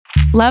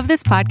Love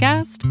this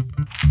podcast?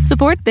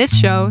 Support this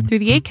show through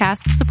the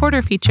Acast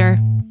supporter feature.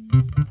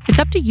 It's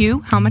up to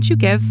you how much you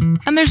give,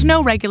 and there's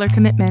no regular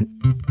commitment.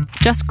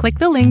 Just click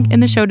the link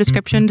in the show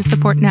description to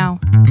support now.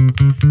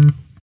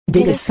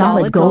 Dig a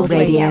Solid Gold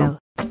Radio.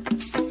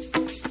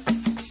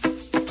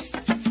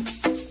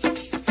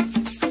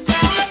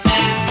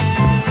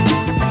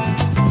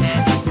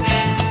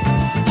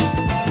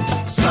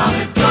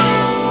 Solid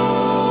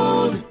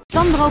Gold.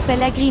 Sandro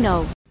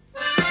Pellegrino.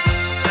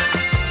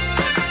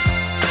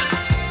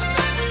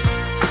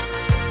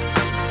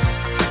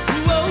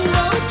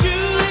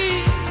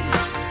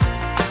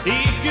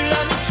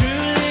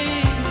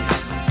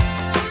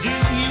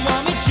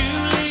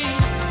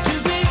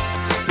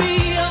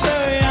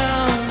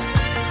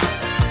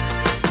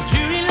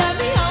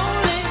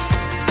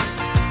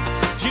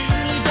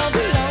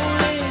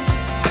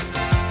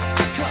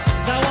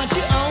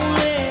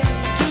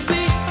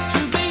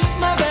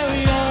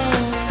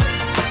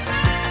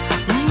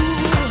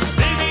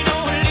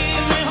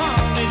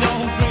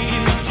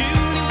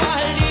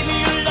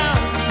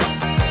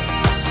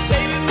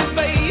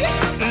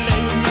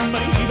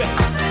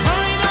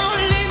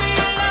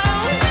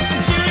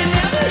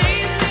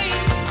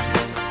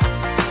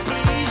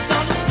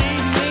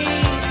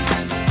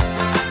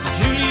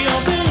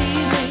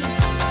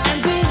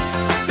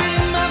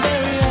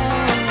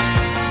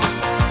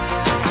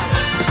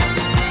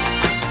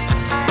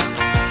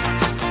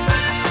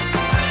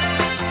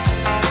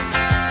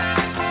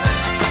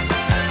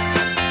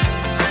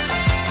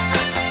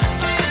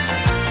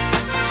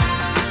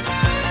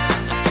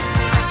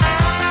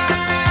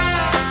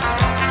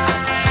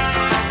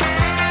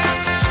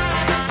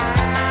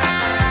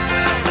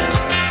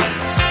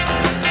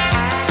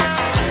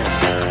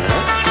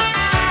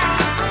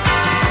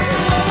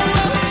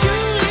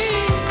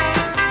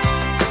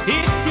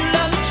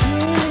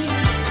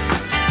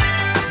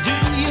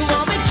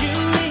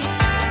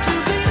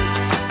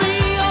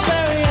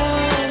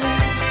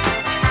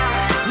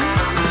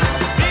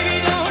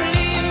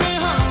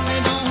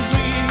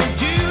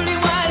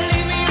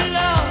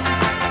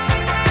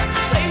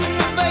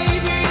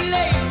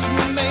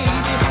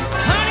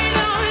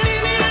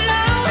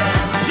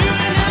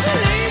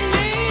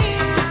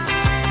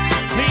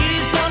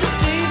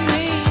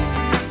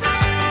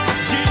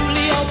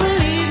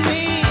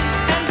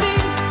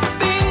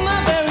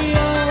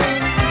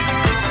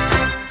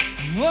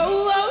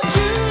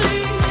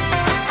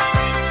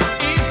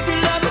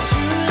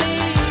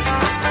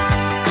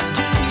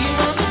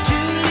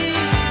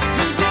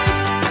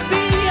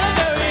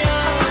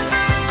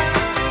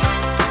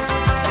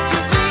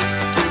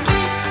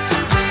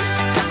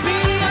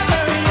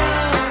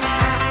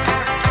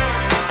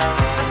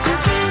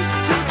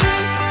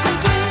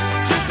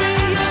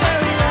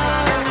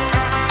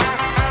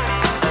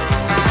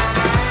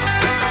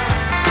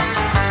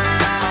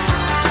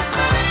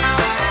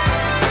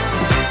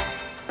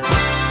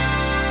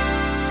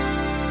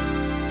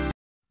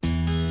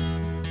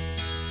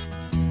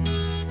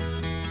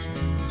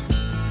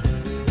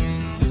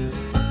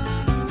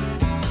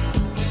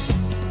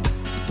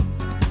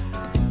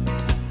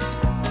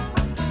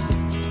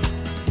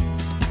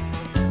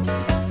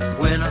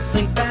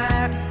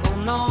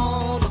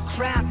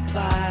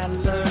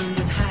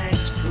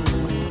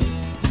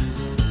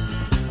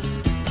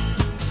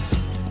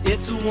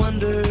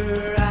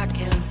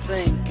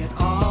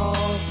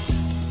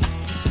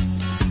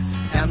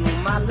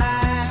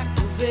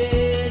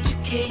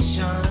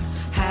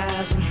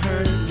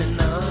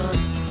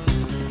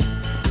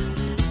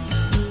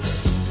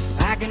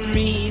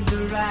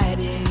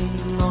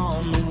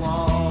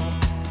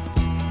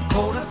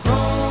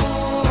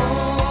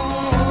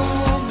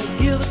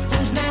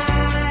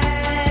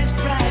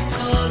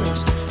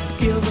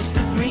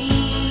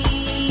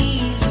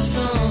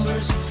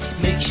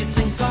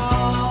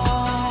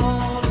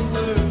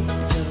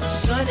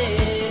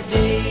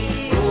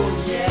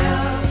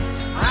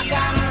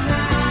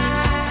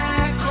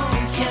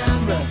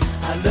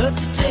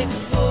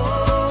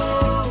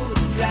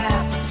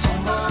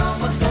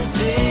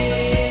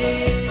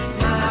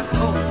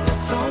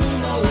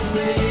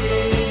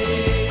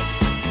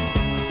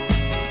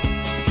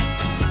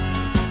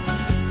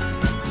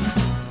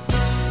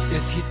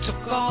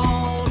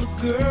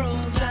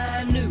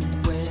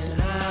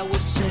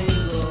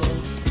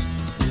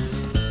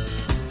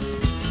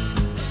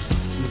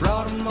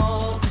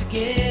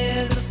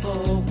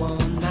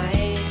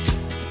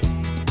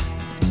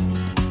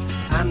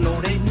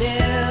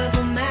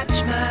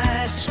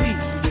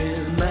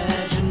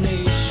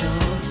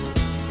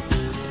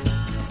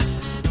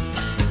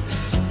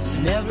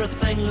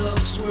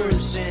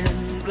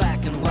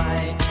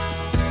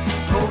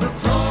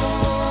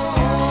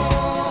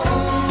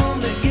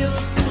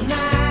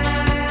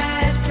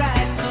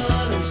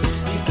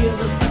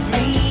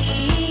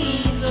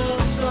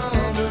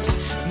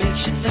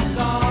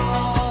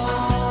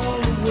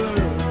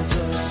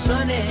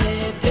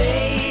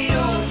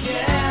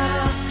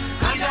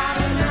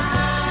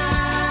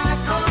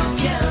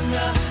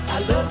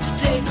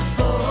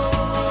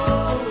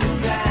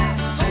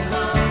 Photograph, so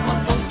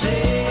I'm gonna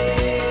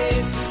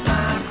take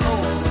my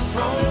coat.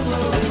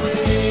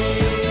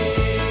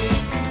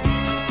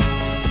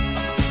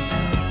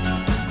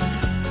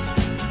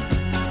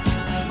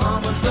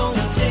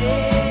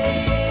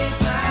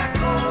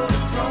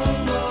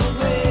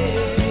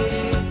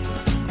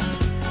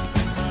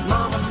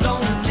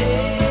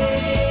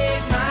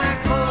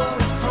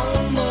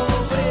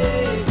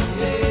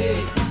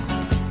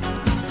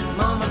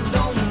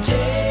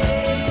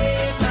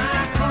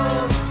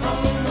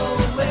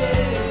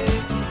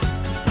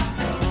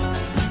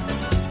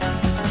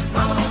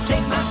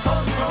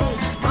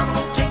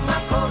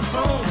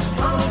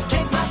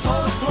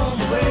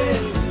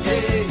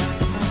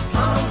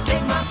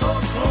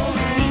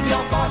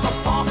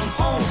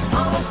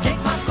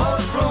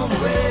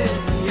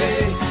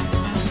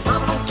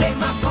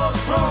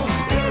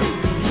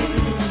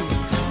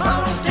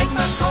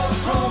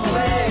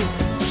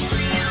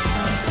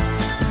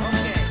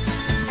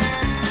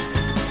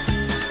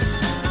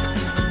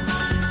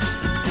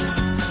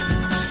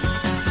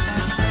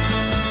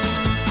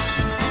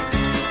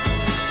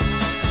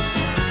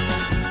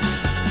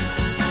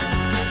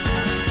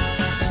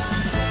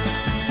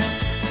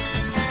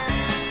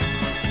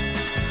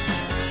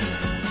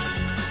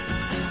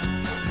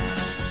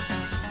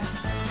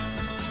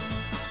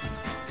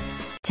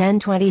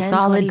 1020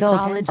 solid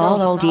gold, all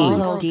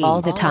oldies,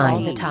 all the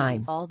time.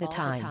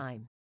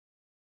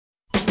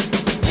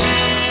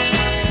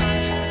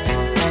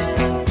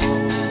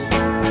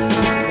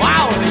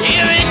 Wow,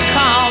 here it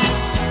comes.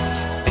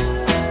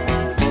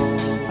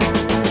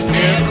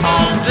 Here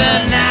comes the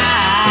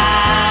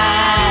night.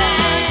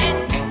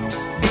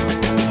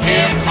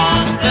 Here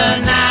comes the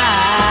night.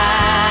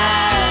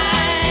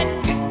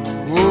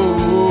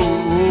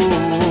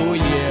 Ooh,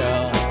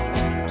 yeah.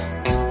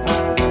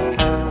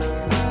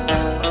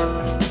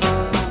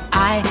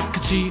 I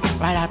could see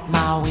right out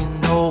my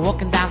window,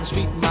 walking down the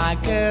street, my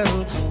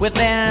girl with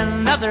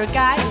another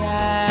guy.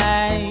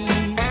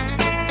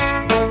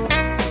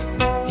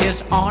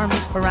 His arm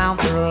around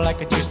her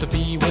like it used to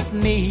be with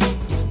me.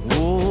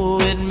 Oh,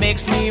 it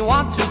makes me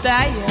want to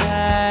die.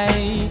 Yeah,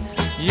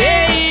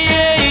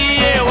 yeah,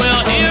 yeah.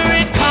 Well, here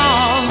it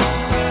comes.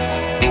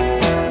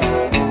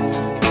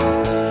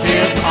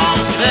 Here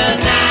comes the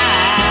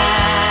night.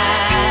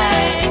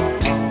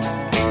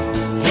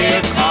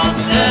 Here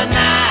comes the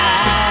night.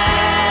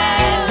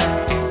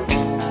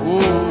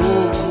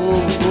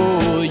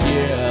 Ooh,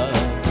 yeah.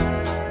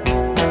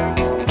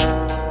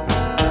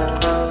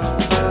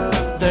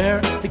 There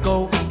they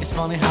go. It's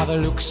funny how they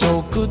look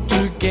so good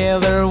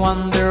together.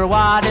 Wonder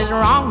what is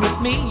wrong with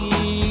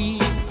me.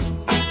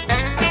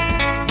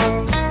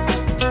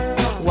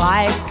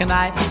 Why can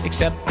I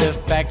accept the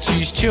fact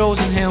she's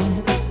chosen him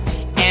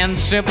and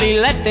simply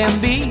let them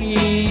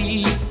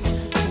be?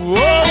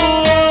 Whoa,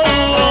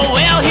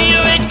 well,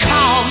 here it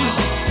comes.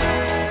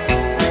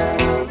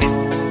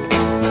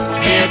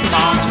 Here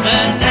comes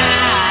the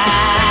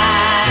night.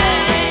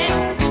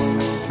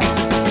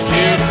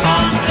 Here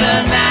comes the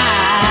night.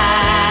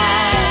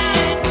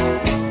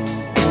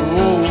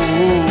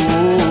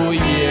 Ooh,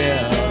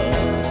 yeah.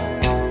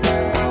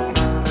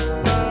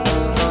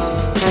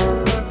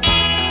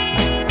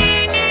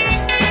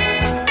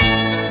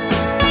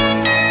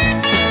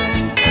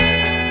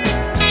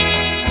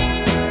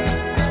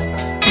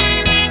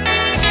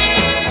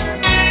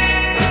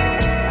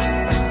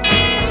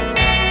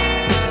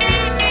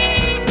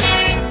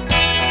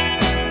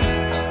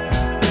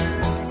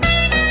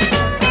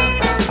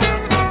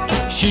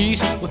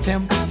 She's with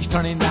him, he's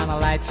turning down the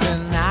lights,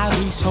 and now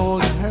he's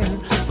holding her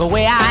the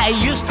way I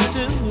used to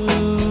do.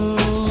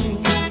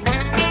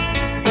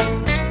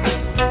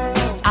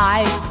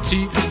 I could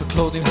see her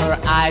closing her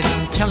eyes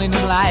and telling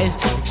him lies,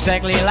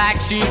 exactly like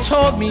she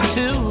told me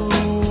to.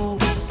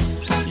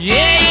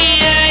 Yeah,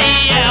 yeah,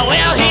 yeah,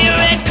 well, here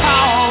it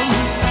comes.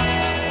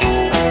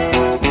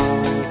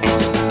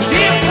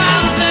 Here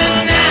comes the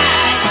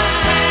night.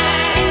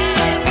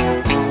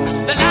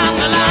 The long,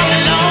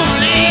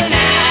 lonely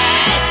night.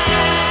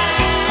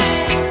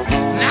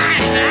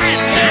 Night,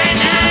 night, night,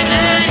 night,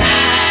 night,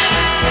 night.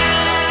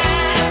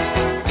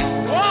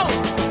 Whoa,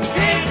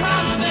 here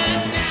comes the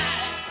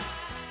night.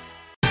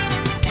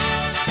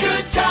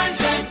 Good times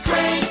and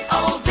great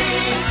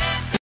oldies.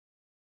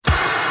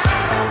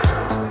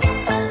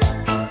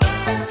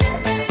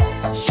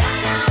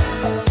 Shut up.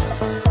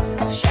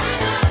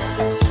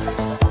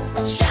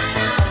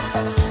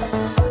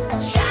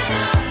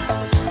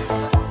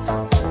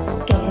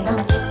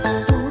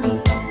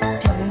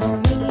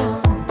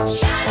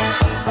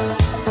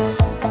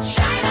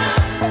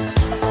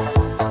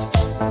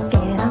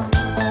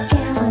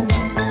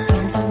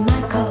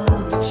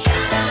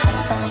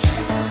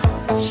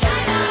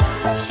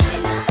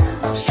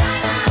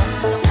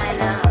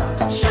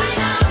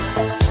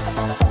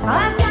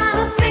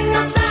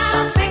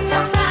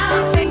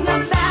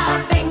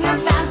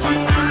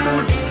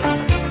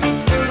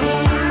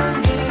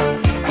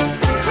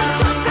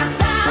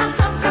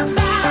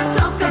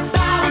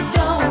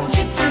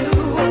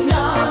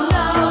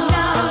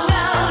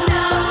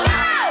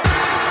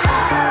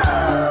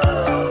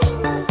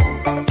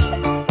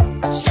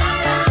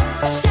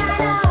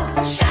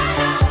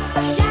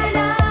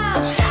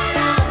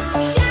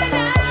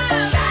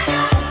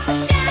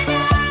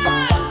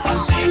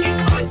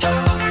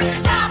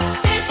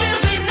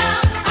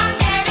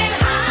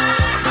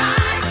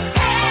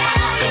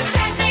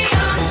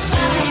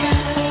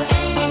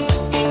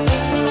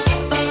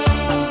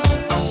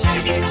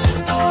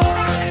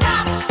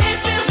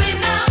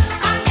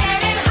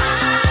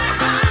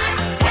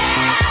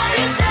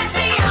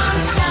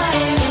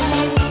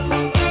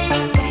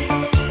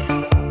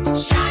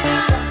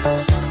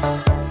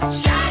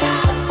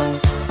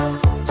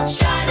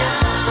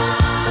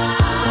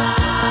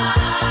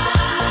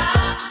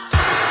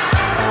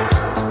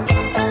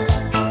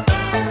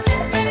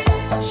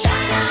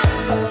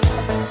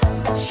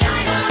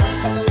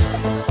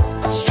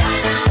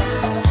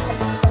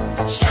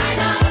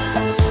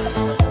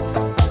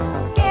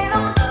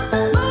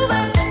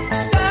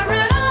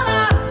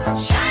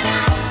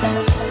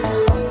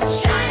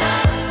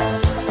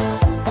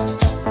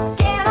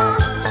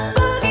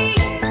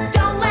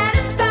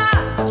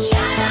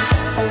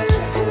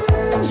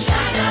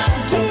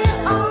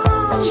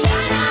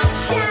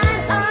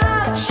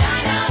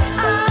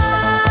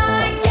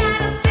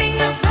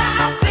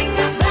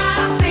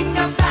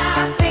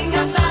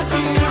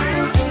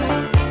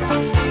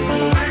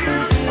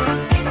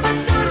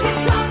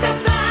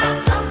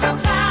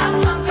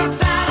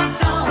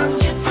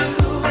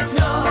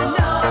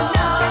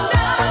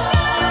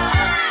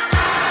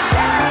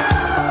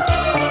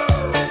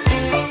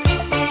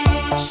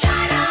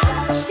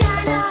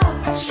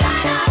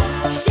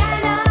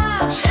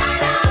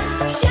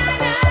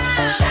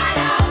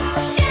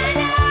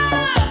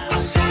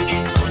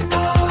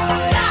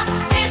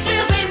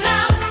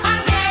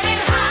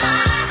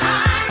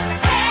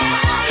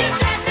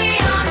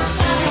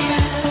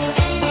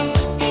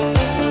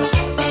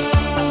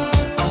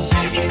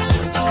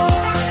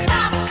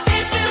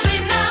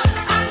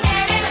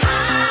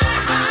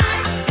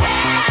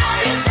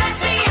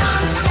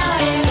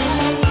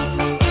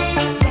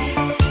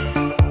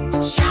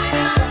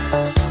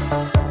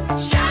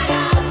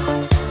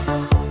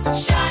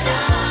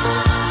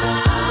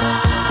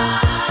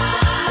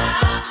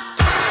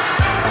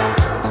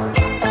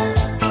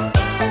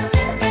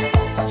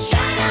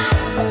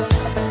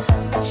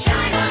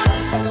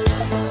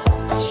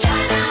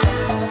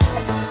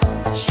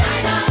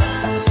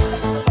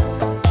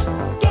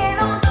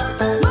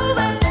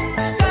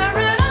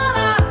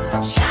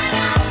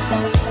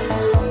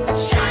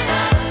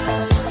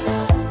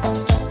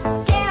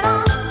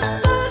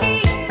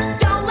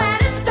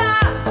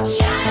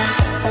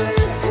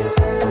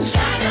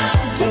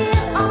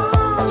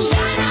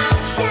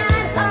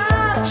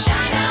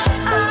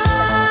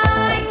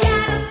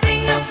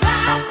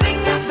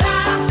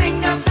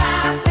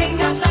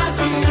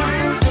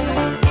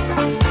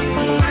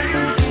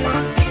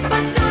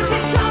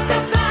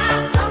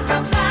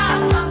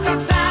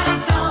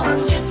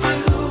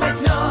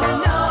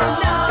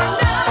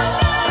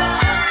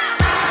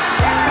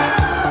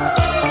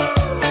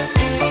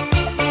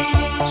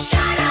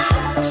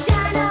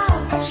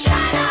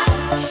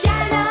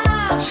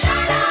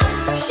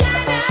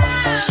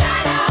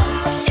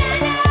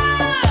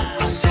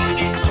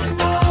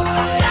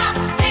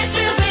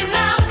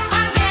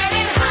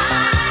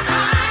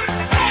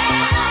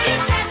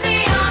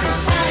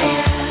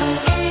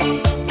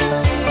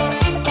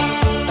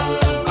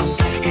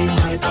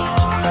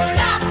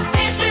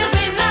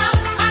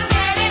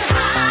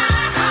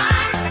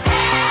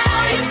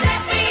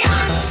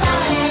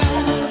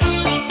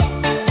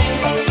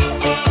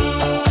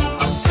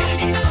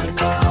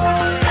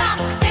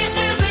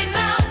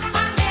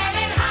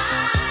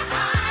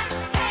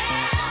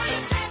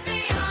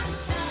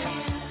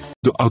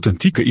 De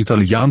authentieke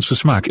Italiaanse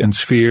smaak en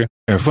sfeer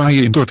ervaar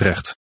je in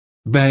Dordrecht.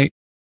 Bij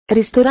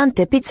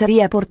Ristorante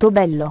Pizzeria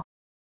Portobello.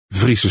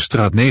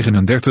 Vriesestraat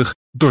 39,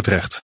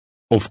 Dordrecht.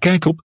 Of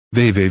kijk op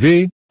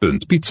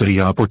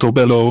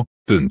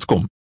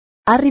www.pizzeriaportobello.com.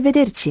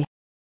 Arrivederci.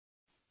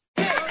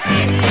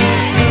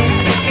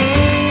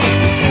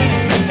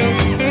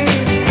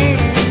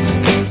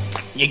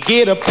 You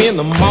get up in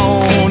the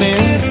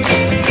morning,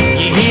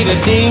 you hear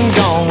the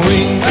ding-dong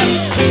ring.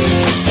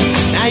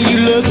 Now you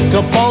look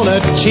up on the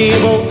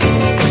table,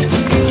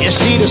 you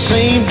see the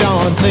same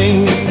darn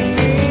thing.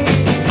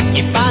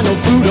 You find no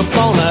food up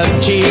on the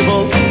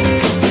table,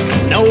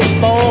 no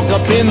fork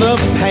up in the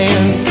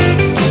pan.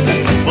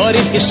 But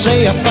if you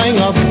say a thing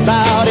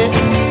about it,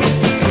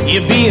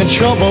 you'll be in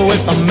trouble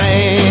with the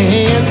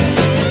man.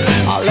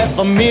 I left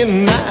the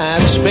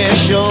midnight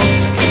special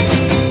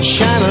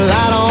shine a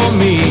light on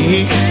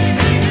me.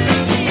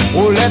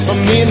 Oh, let the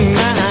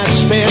midnight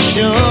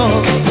special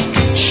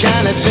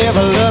shine its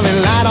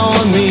ever-loving light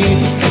on me.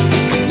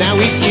 Now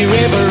if you're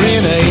ever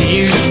in a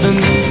Houston,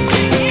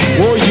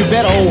 oh, you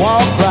better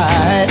walk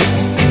right.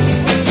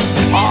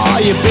 Oh,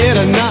 you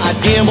better not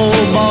gamble,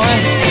 boy.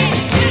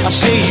 I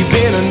say you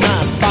better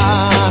not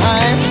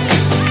fight.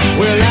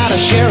 Well, now the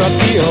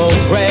sheriff, he'll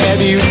grab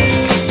you,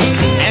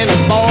 and the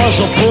boys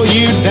will pull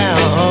you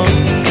down.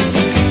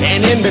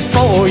 And then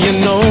before you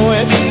know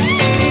it,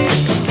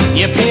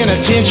 you're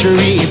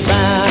penitentiary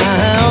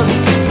bound.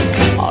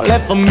 Oh,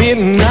 let the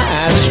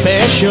midnight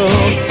special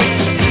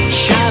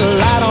shine a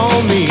light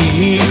on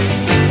me.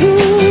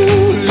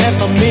 Ooh, let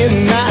the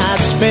midnight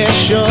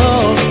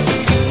special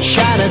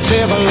shine its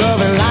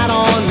ever-loving light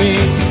on me.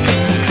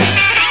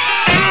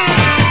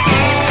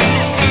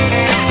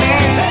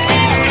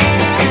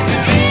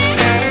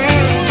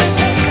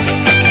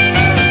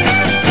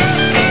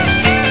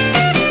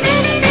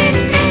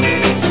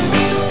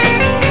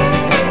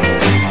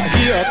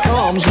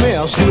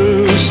 Miss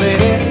Lucy,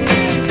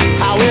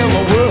 how in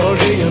the world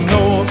do you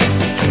know?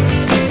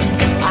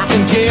 I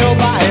can tell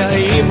by her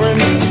apron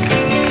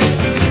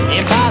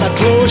and by the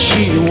clothes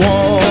she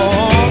wore.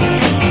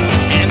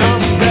 An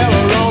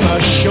umbrella on her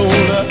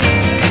shoulder,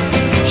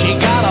 she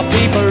got a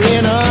paper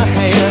in her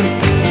hand.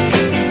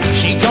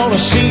 She gonna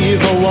see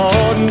the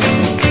warden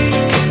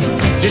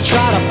to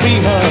try to free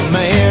her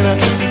man.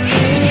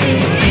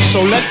 So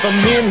let the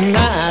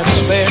midnight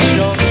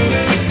special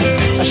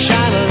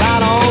shine a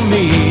light on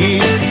me.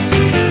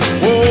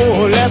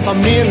 Let the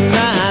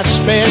midnight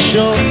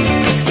special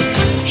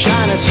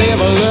shine its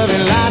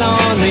ever-loving light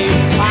on me.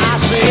 I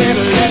said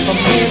let the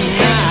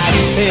midnight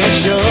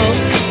special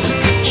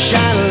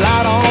shine a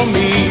light on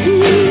me.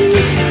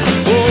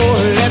 Oh,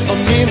 let the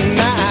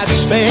midnight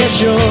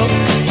special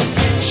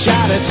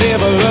shine its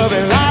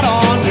ever-loving light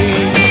on me.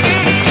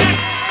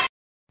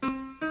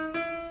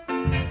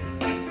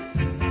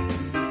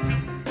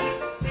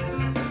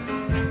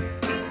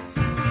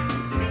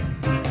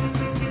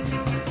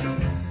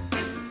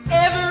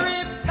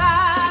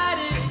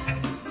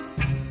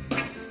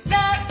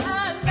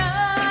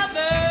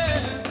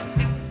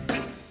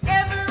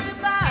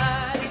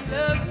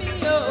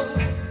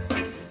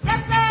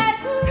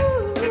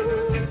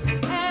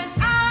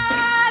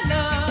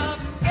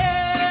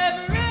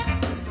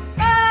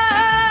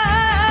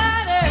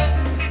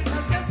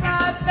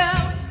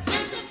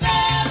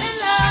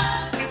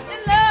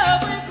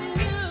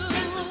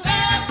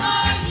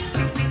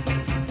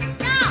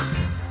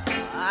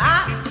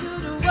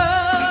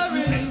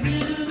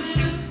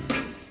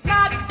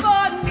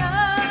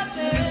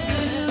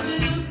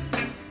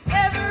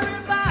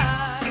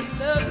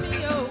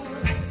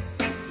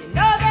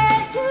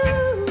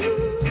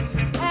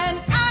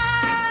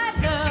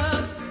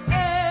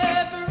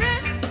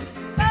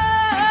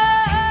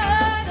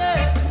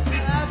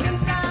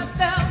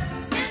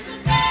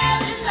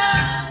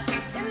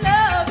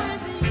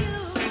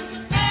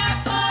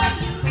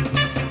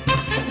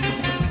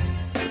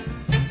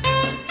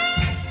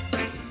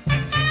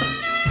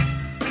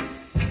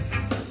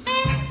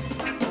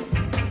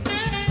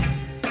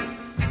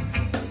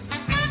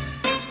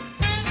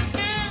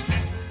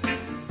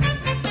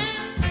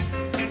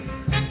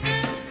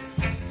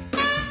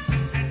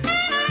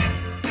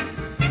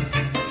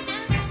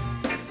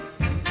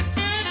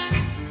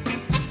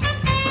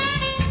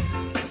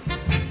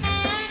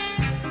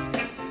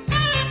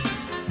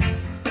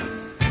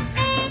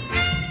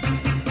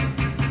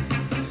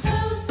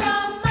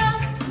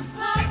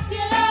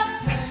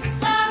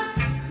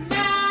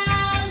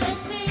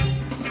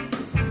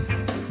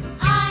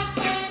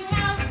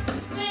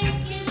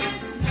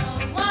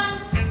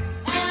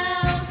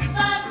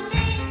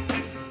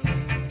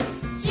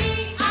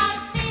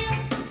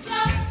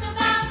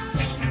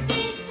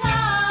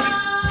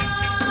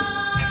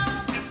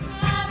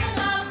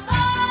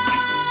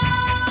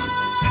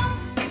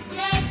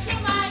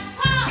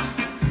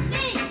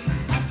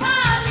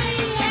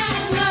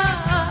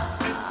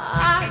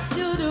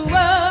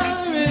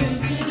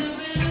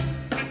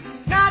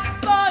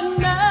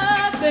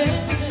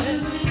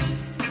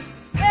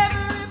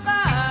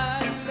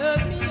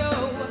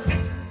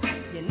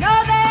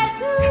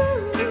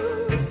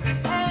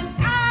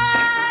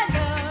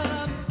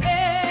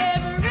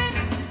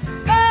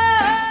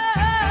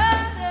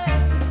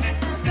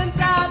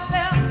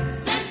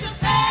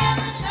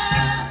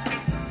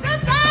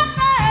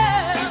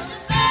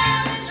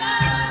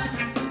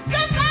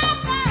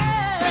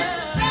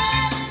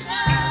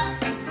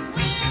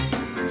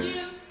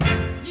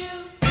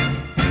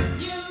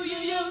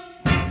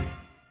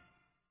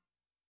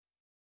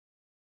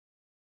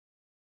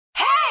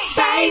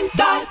 Fijn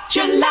dat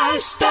je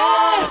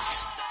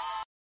luistert.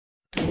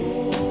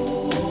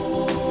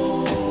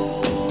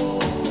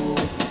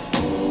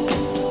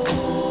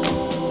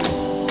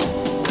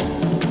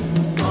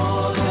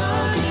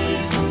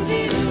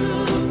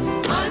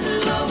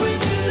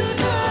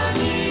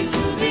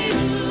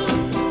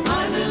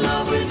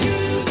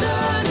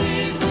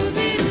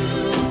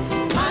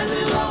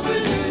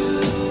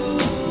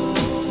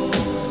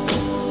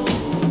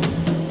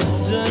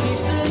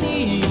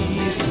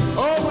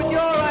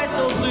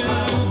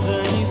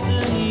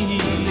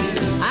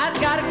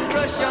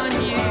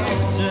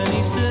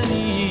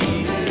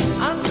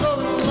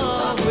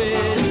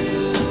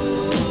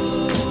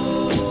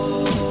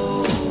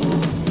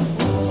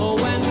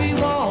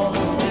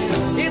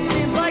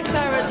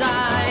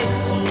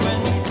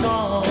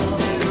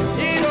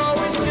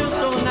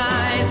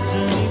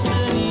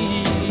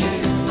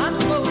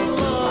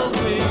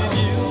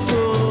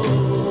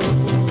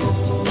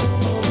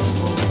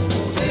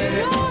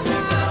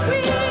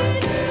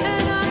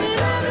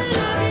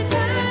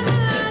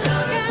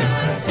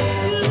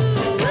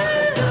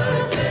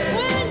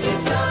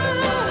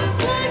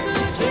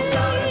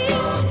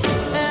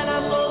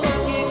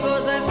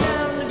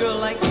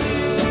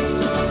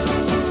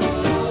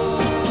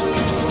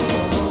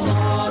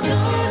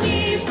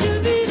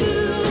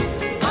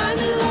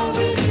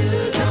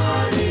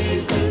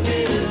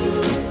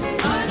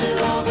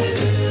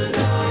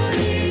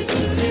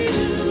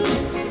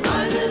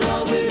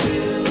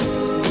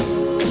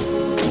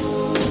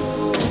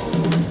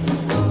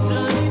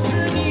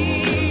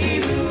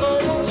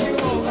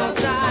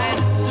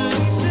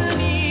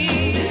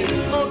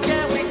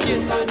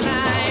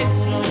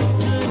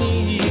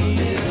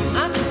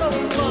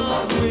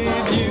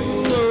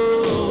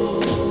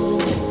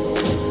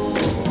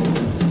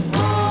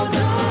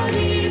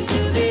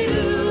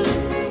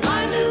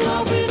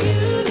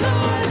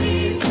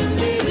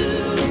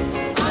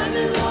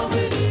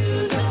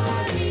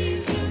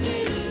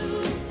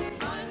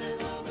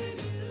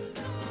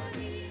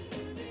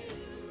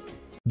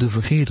 De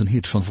vergeten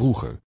hit van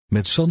vroeger,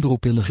 met Sandro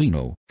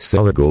Pellegrino.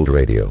 Solid Gold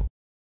Radio.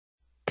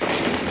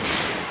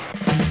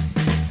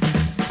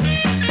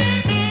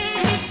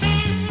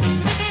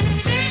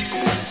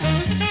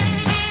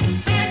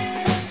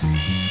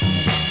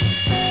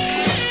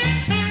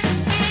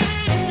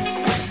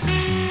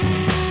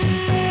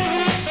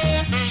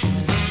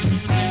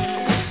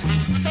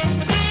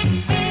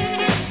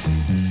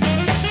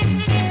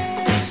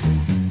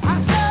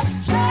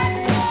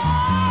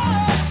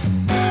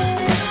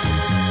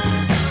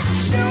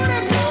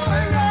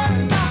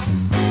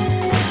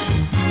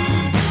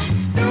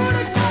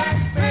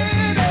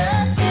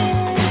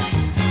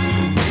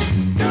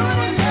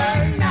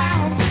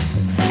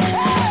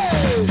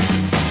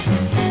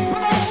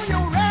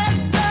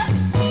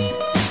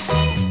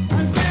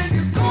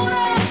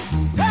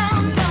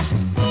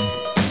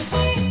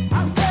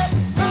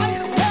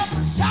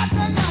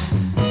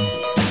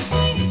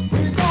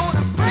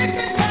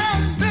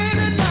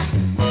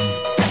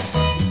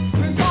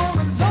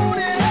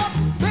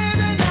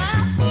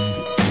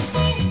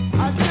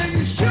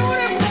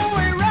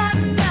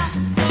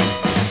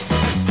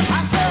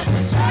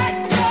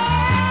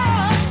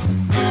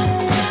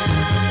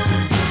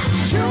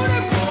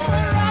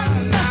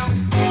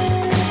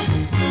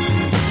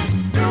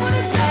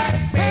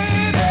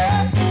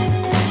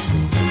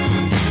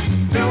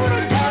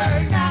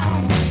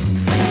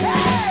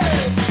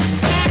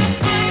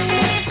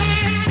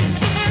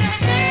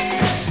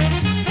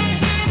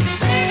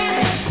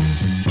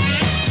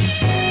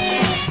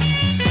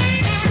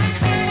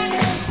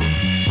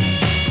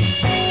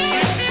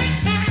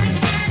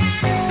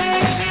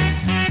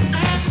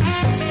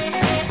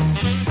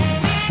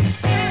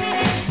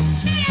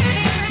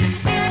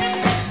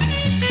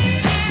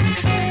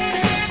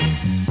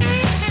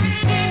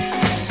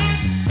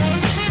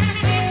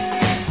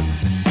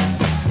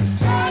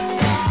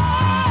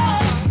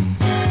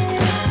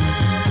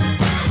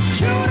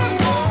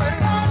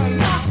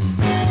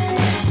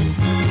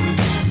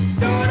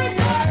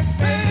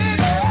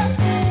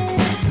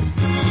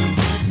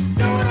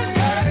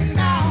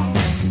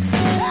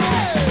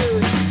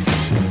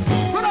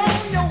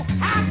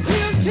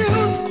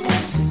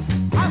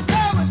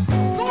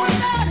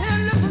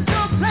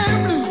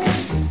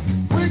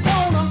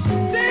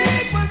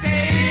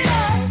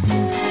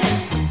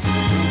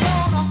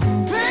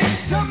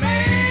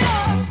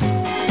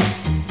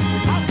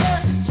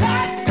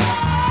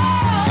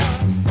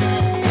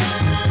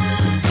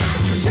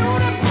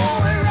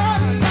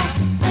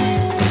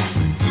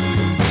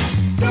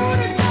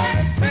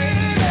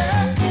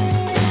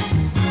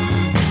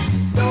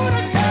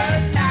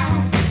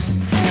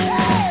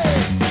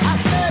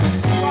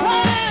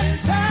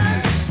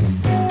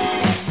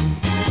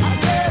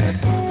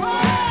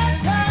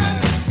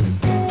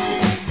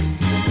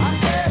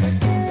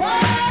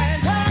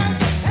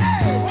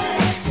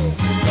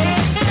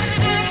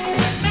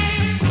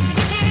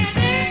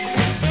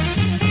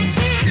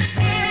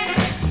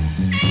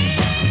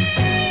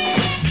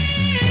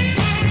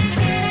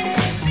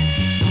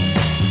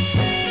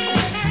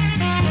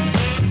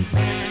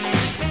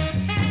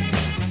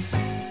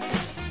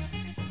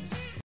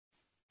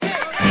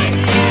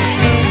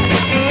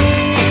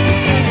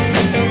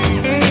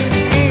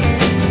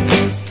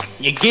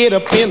 You get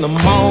up in the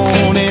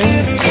morning,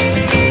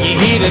 you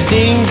hear the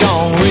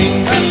ding-dong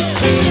ring.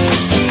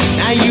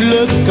 Now you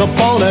look up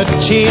on the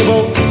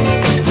table,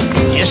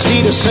 you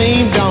see the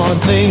same darn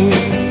thing.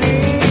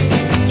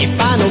 You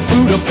find no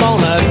food up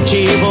on the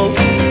table,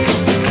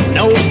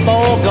 no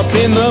fork up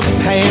in the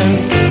pan.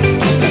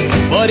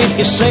 But if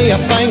you say a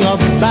thing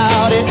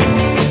about it,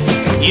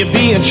 you'll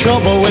be in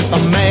trouble with a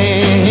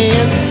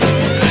man.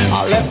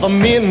 I left a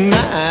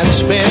midnight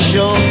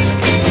special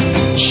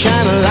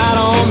shine a light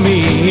on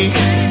me.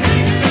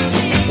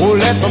 Oh,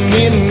 let the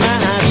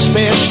midnight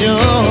special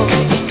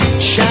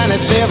shine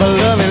its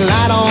ever-loving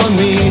light on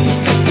me.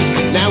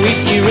 Now if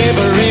you're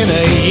ever in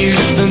a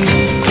Houston,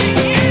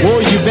 oh,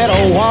 you better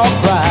walk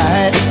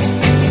right.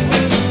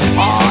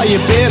 Oh, you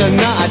better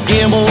not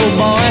gamble,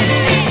 boy.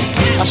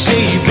 I say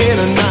you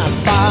better not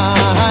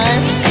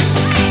fight.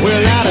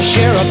 Well, now the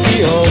sheriff,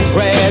 he'll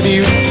grab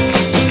you,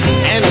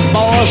 and the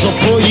boys will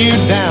pull you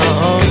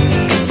down.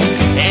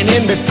 And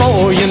then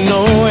before you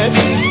know it,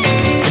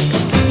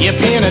 you're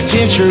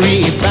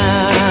penitentiary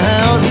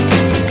bound.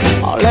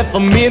 Oh, let the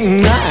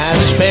midnight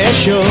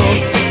special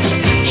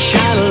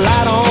shine a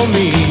light on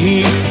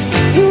me.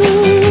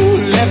 Ooh,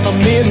 let the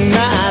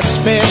midnight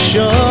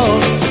special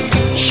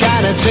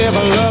shine its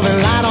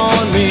ever-loving light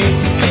on me.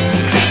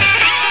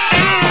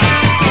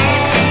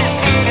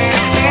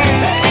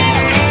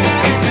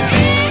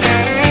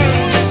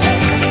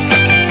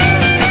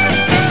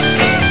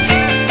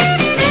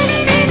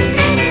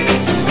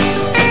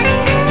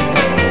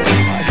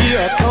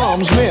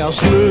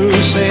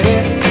 Lucy,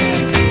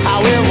 how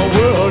in the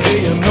world do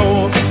you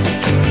know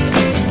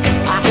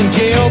I can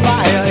tell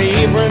by her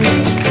apron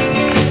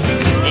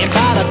and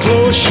by the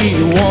clothes she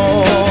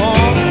wore,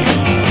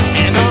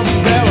 an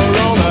umbrella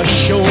on her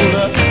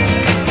shoulder,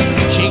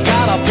 she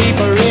got a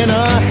paper in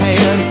her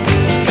hand.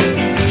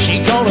 She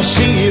gonna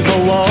see the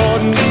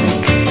warden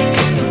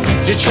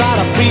to try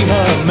to free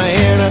her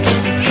man.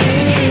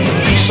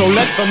 So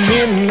let the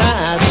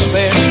midnight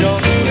special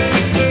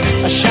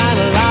shine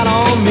a light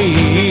on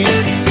me.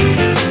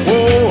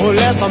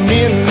 Let the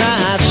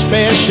midnight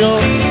special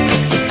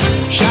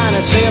shine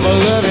its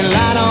ever-loving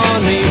light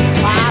on me.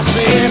 I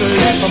said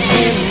let the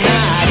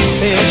midnight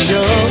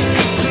special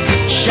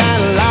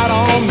shine a light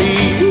on me.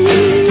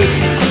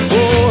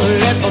 Oh,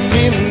 let the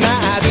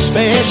midnight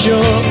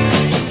special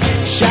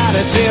shine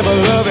its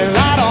ever-loving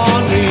light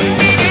on me.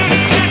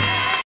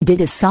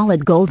 Dit is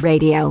Solid Gold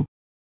Radio.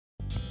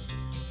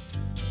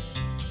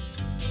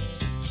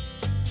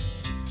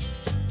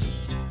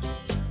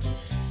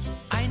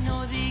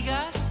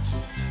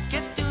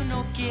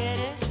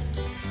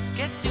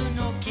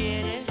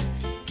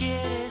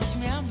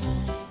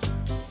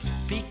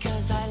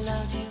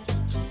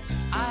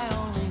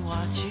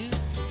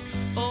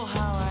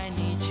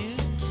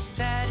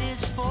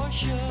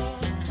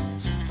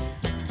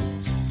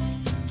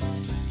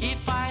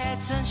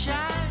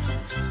 Sunshine,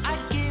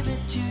 I'd give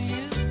it to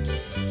you.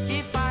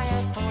 If I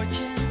had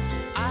fortunes,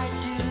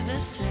 I'd do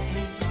the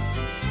same.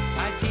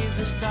 I'd give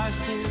the stars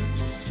to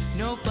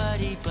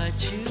nobody but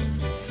you.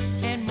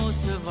 And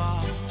most of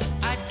all,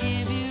 I'd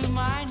give you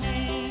my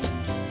name.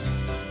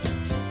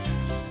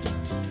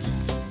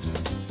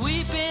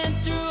 We've been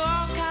through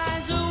all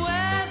kinds of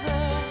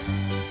weather.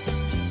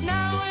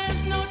 Now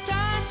is no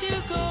time to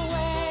go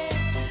away.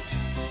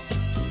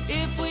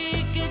 If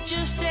we could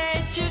just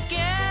stay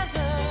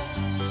together,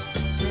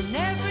 then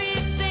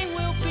everything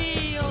will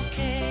be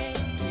okay,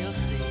 you'll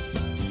see.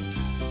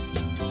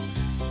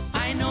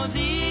 I no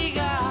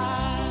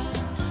digas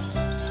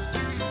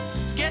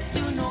que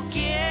tú no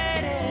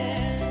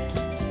quieres.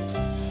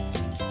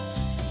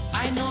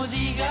 I no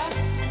digas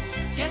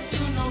que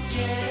tú no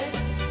quieres,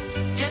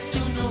 que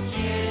tú no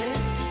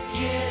quieres,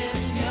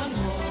 quieres mi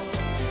amor.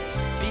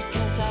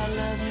 Because I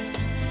love you,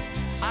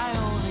 I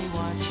only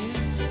want you.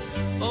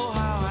 Oh,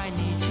 how I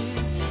need you,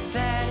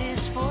 that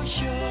is for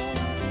sure.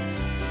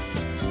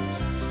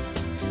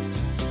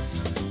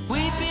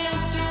 We've been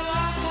through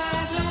all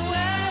kinds of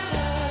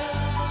weather.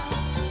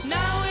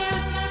 Now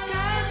is no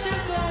time to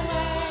go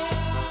away.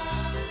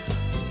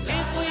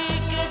 If we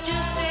could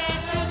just stay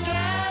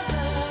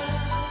together,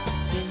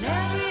 then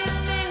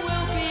everything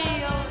will be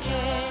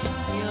okay.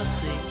 You'll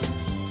see.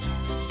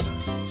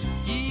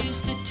 You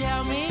used to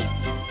tell me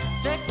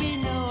there'd be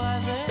no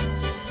other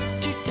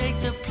to take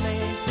the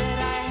place that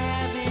I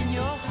have in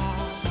your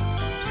heart.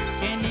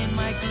 And in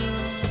my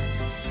gloom,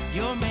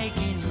 you're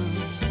making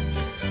room.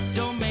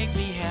 Don't make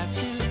me have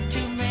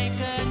to make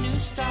a new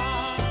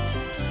start.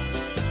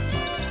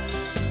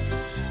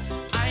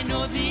 I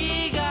no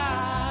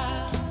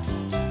digas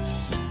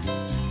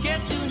que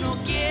tú no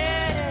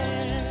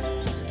quieres.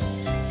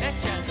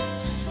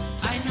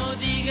 I no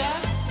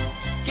digas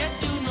que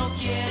tú no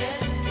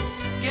quieres,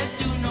 que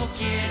tú no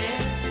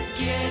quieres,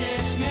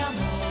 quieres mi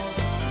amor.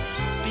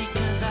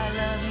 Because I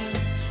love you,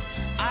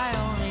 I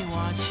only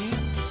want you.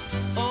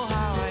 Oh,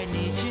 how I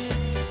need you,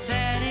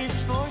 that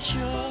is for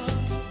sure.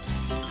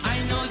 I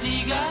no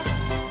digas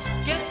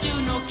que tú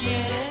no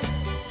quieres,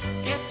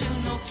 que tú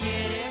no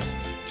quieres,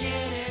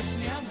 quieres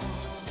mi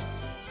amor.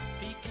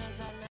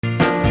 Because I love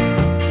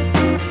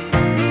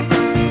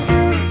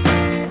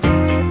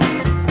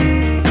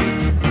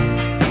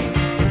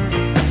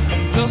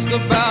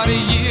about a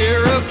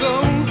year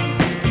ago,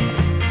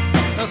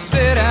 I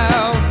set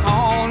out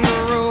on the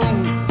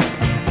road,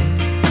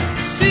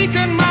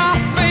 seeking my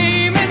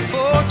fame and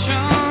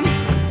fortune,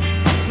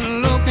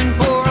 looking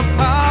for a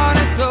pot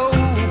of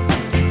gold.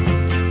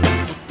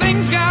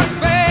 Things got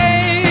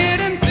bad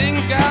and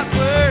things got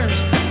worse,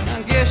 I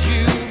guess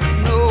you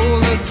know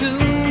the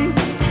tune.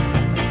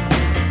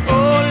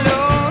 Oh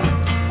Lord,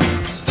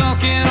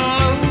 stuck in a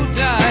low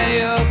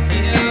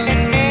die-up-in,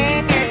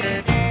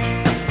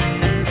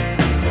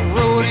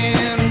 rode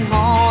in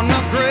on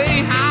a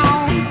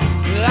Greyhound,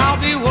 I'll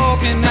be walking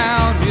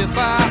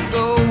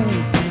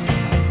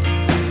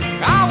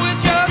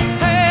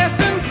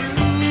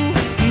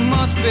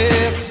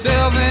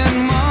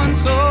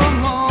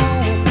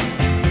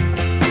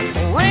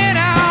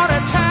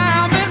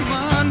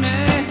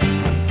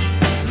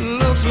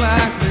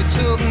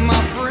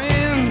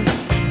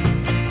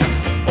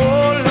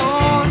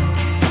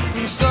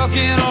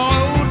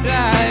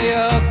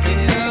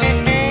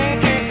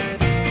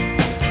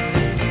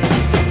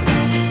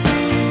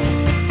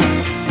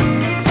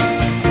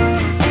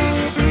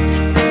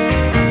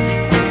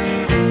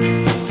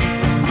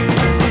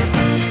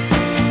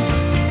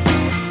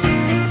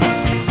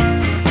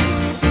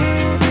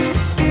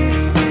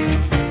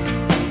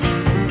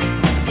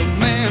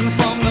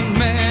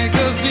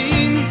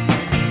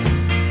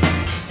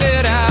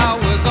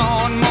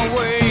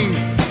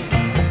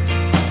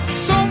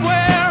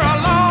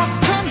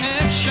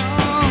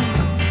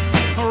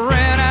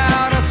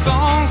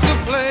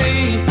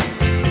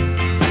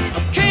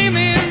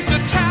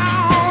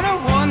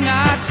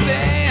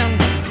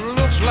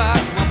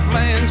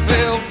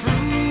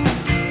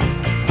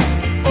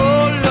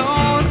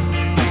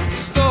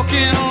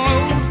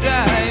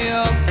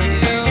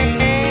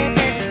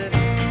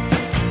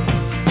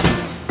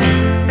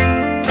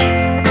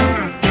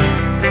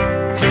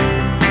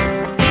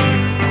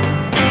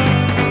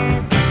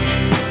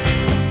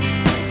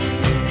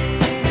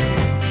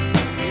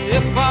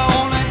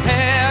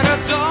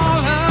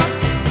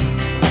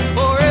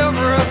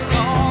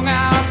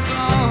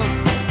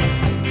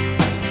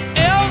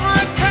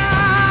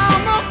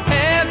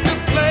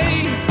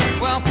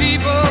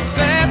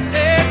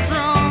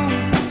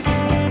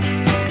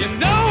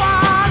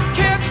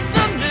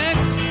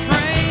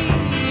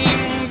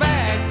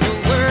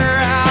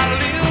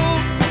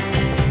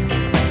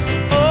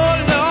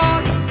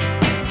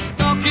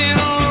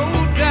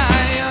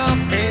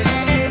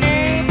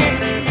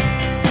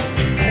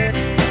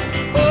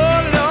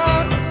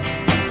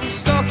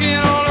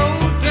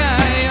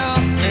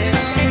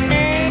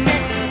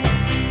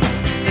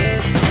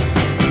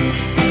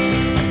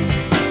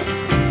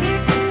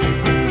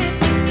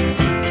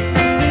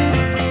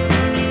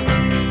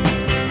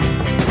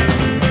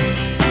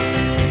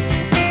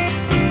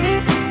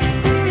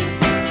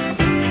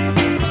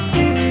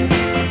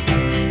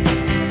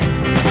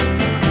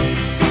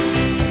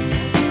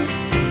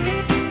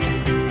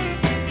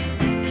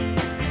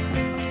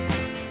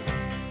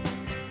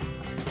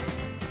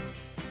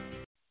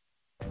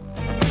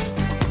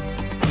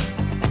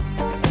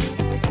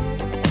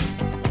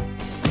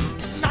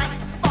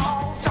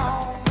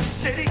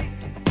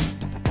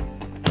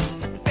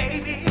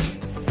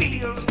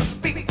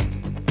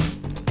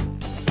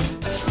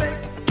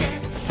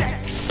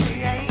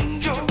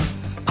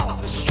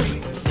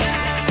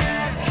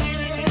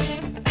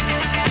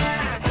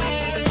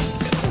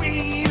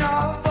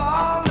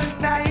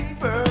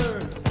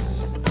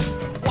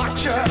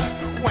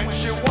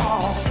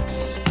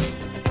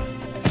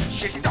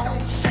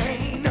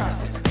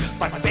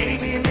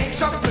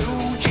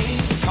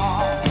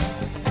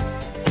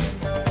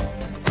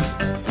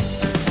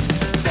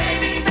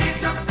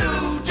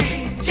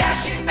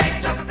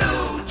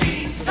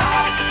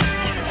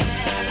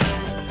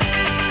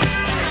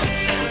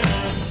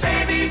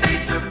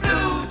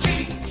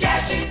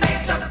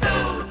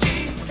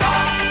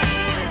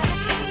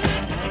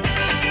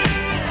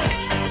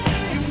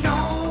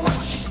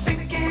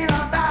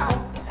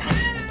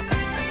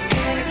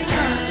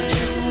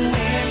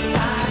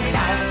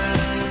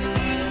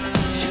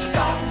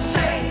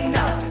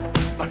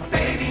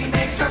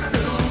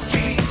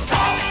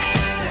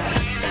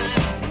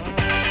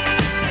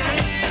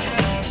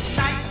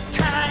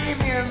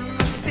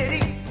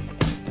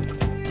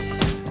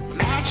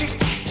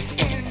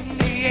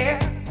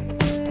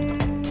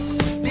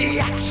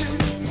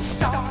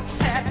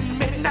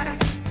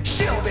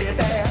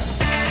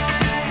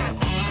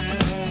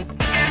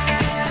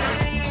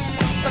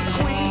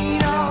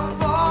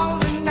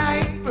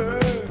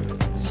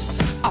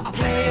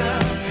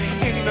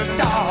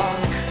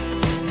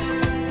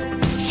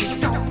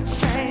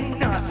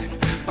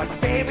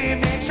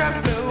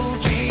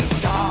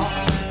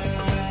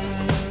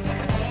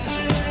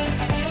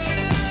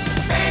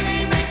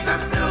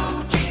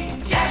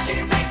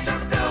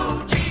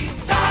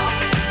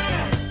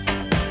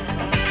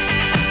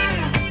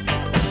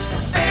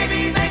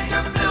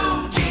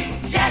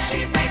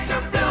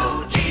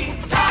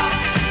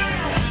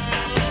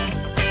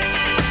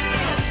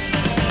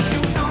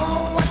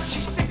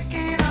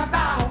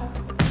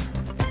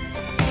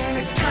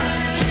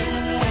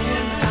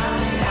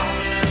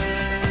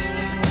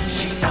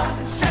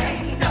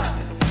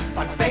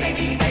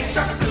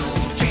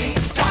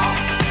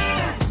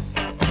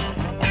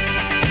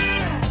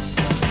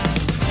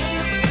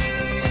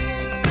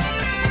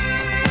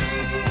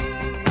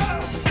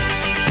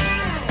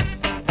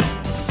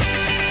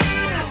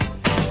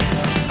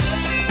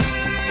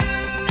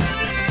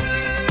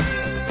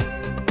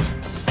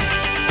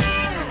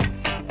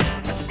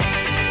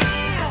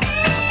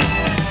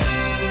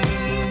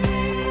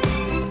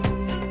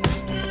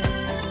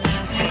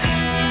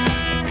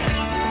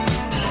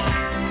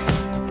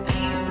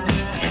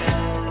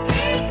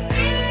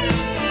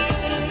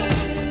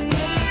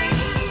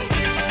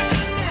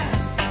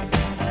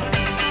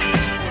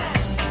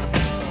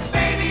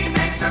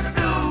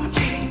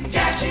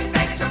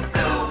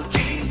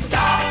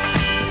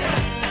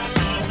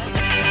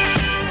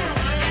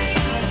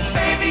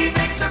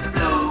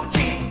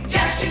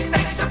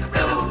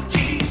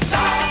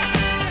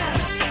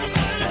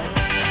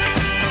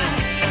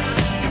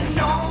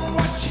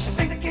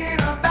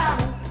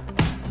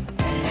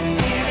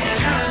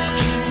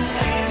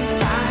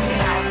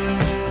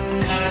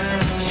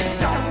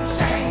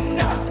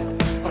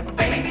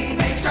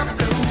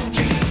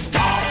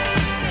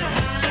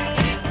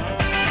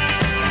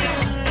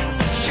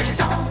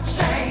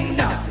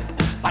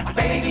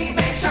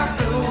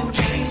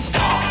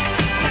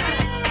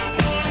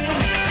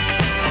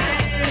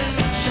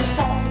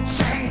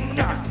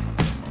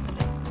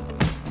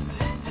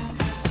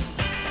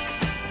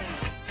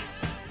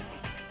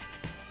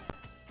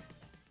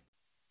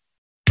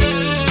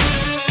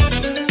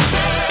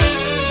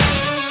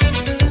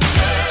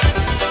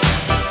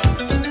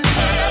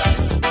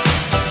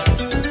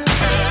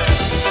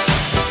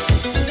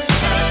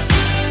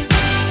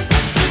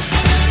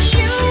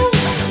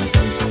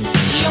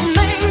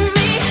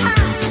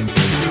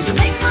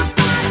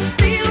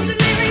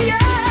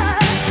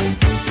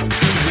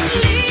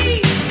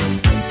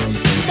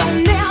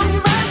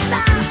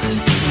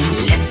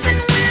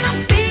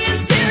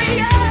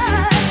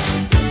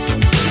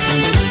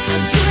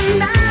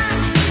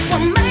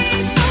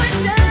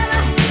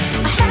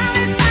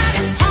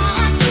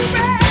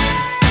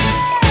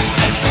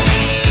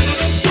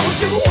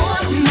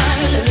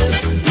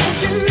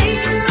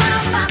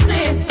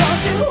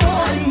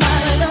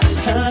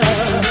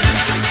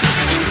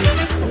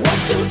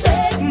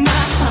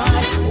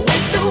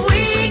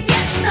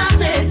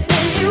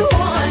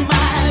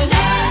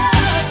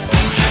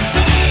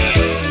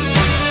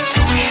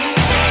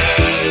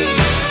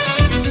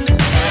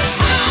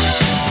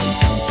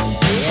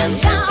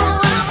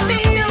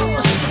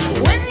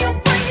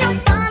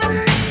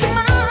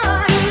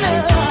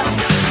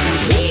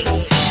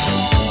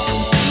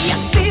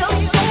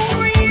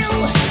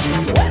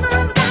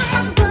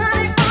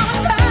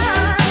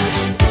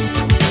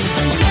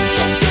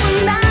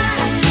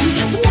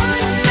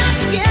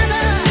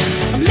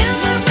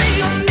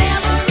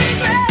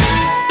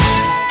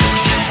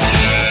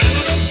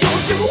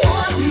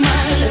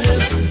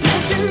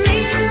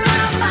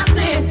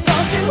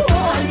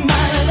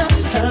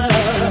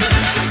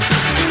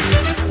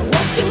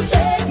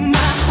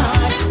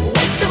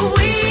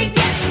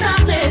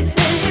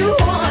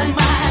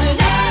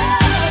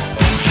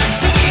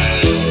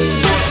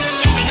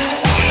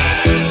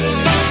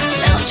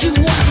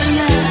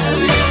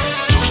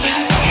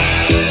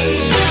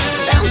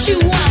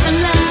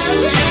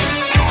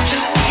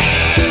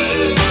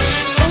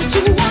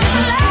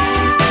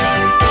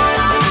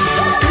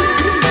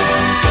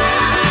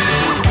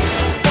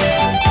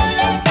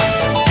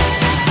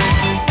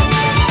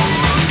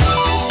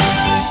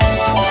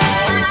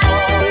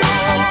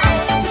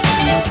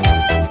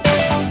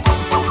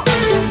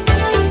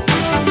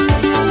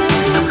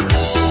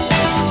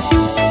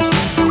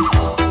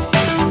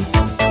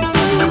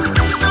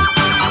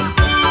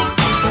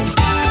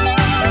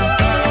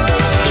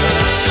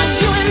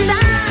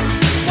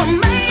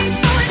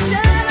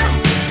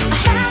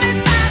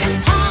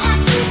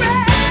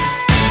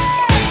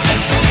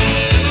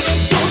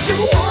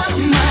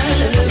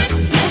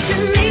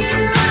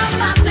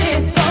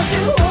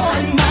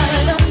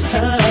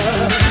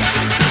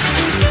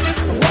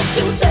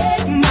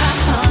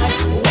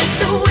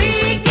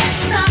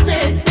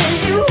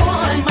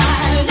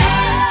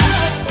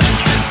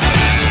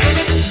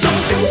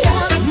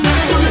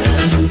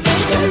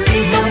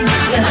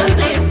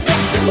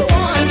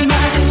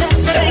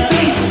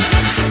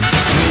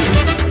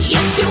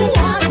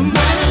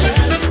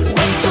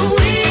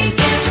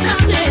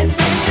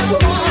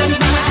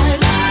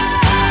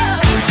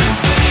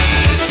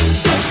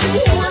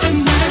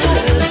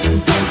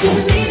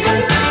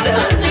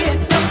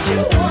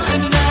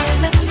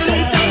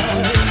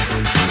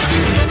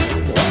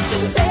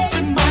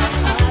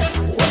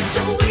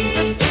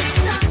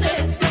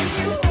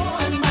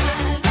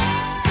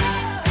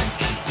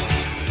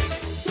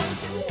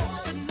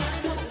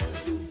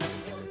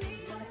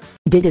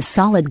Dit is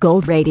Solid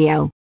Gold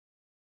Radio.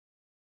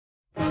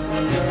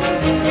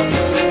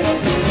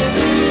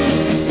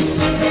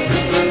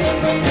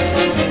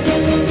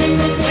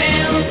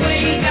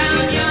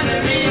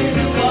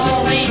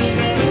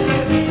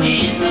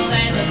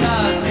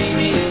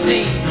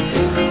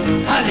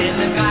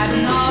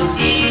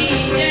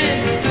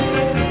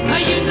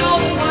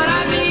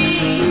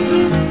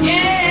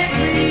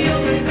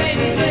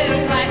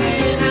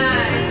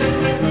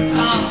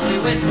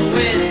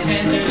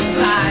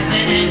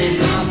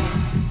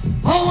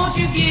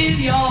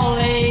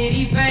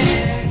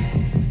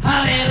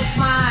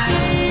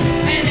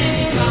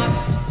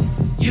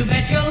 You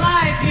bet your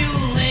life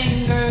you'll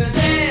linger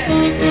there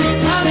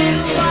a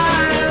little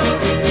while.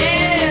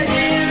 Yeah,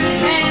 there's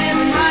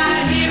heaven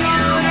right here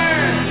on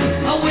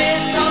earth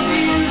with the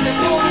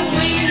beautiful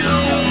queen.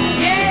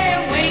 Yeah,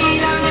 way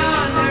down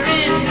yonder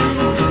in New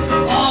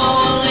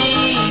Orleans.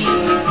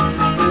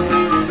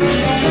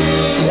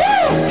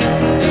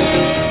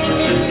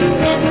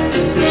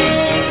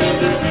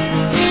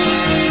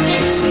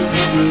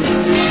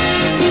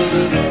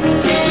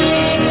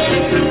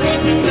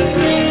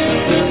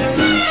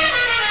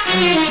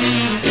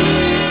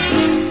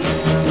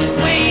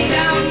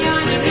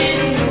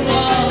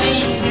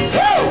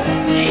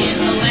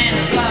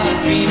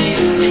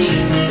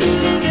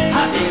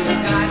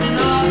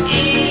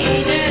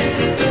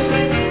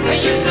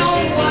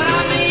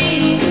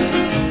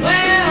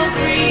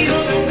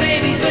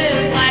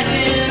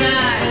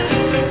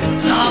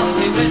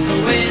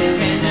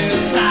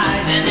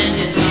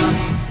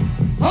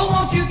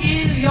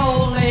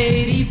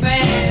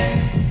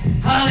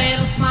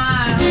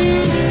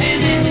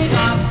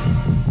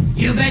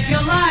 You bet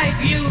your life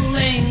you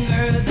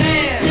linger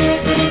there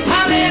a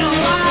little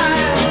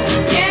while.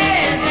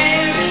 Yeah,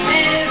 there's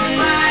heaven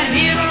right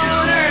here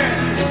on earth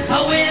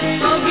with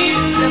the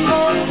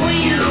beautiful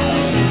queen.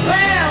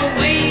 Well,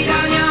 way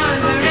down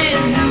yonder in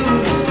New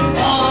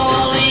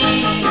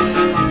Orleans.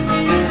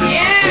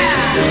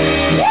 Yeah!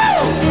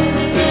 Woo!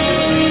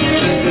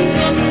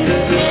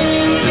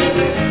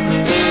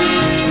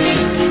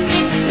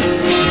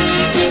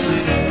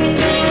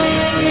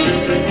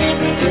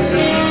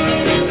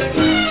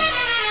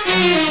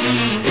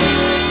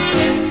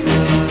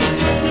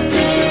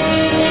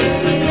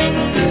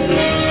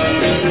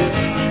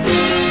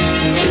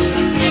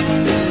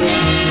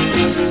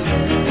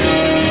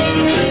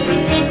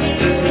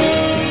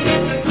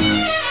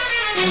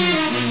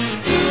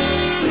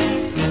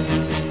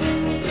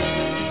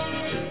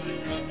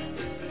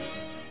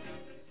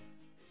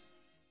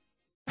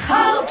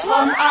 Goud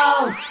van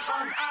oud.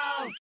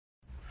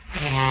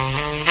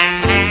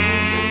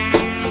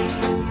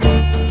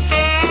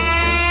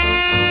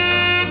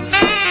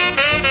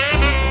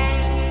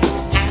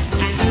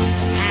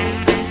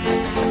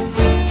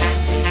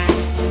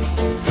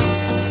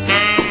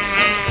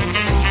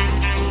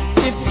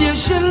 If you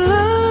should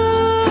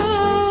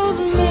lose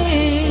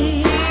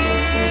me,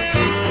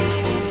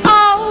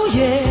 oh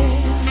yeah,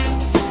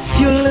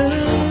 you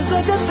lose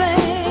a good thing.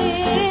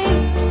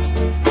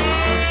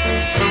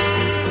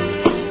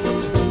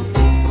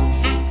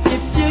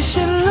 If you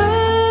should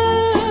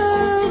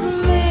lose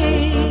me,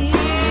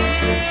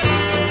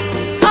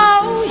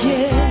 oh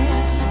yeah,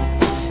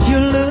 you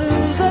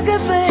lose a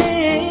good thing.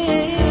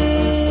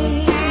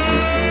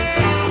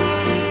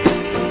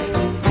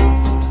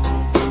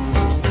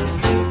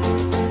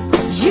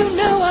 You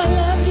know I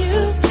love you,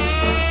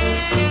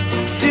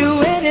 do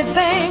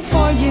anything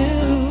for you.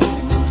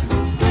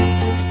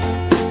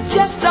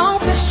 Just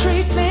don't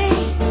mistreat me,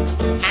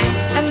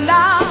 and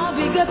I'll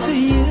be good to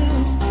you.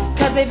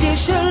 'Cause if you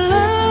should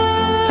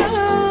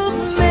lose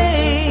me,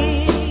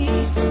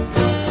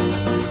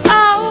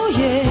 oh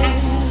yeah,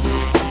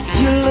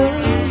 you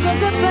lose a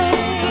good thing.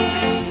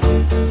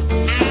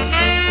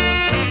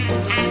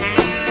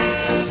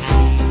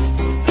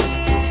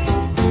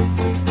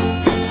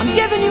 I'm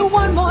giving you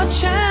one more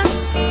chance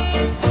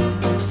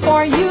for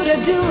you to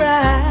do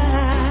right.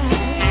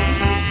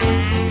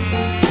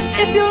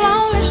 If you'll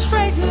only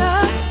straighten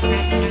up,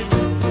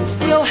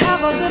 you'll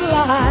have a good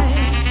life.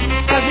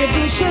 'Cause if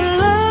you should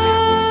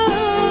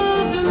lose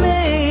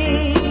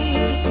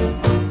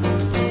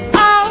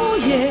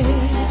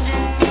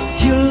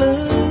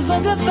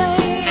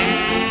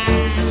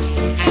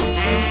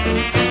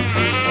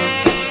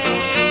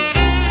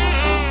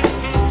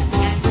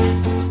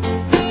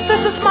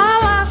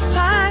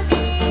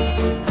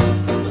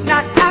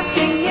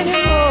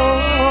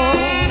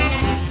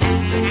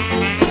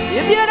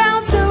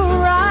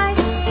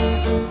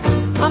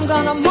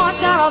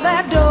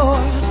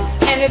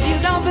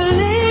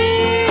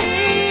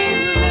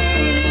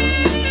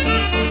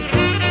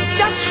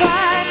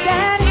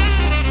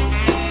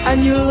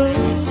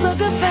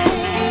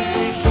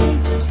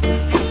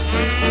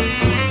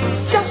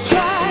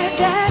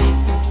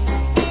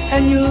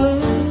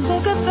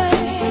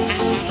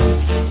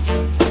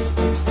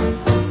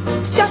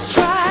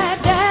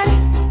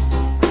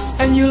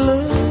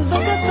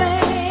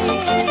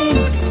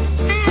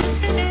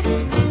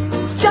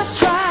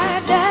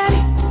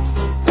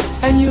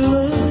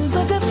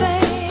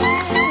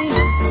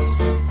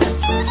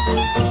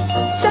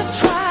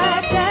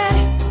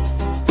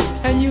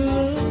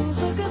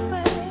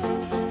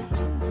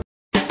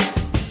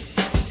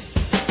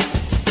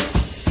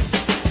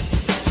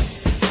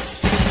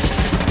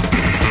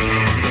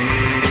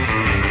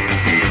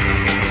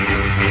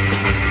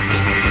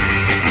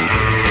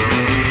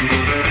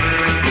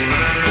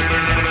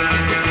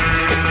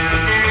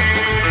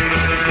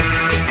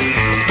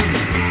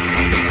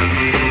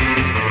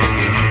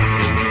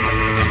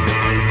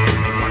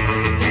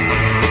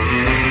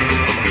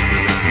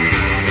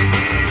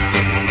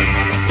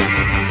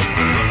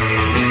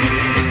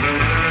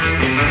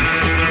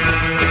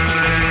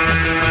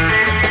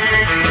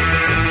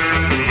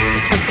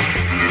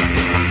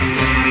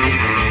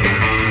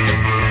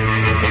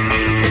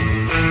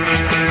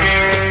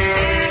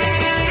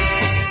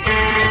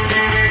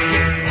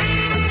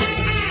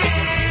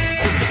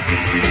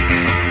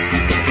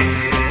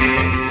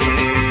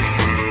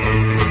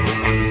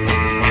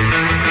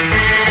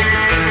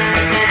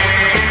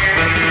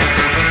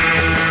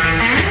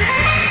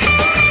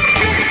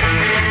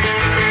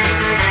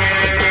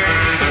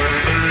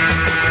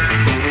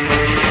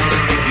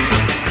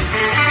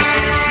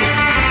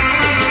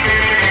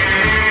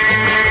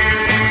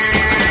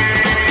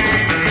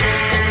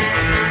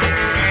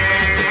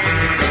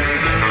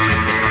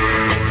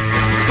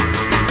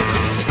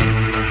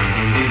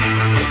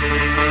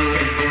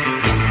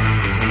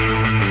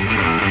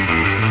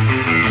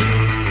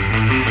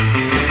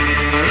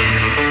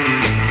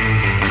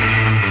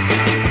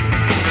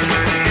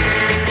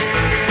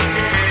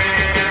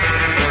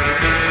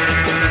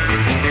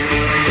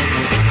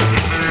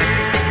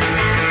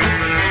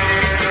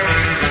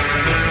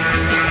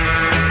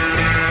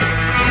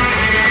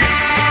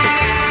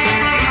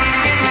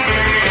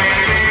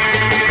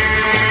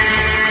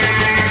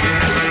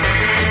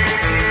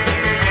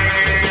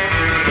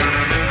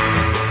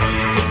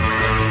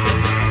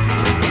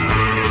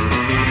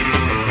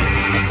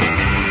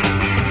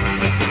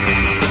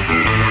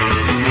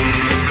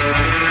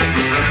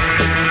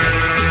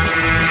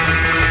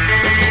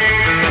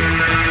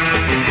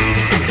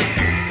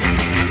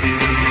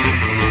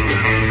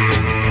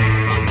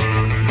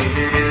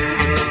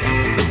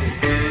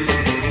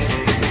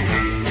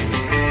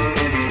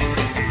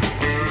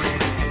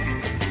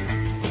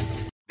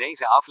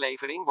Deze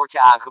aflevering wordt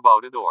je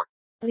aangeboden door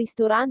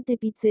Ristorante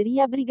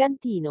Pizzeria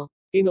Brigantino.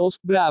 in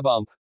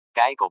Oost-Brabant.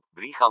 Kijk op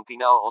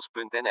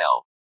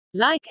brigantinos.nl.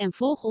 Like en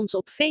volg ons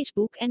op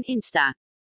Facebook en Insta.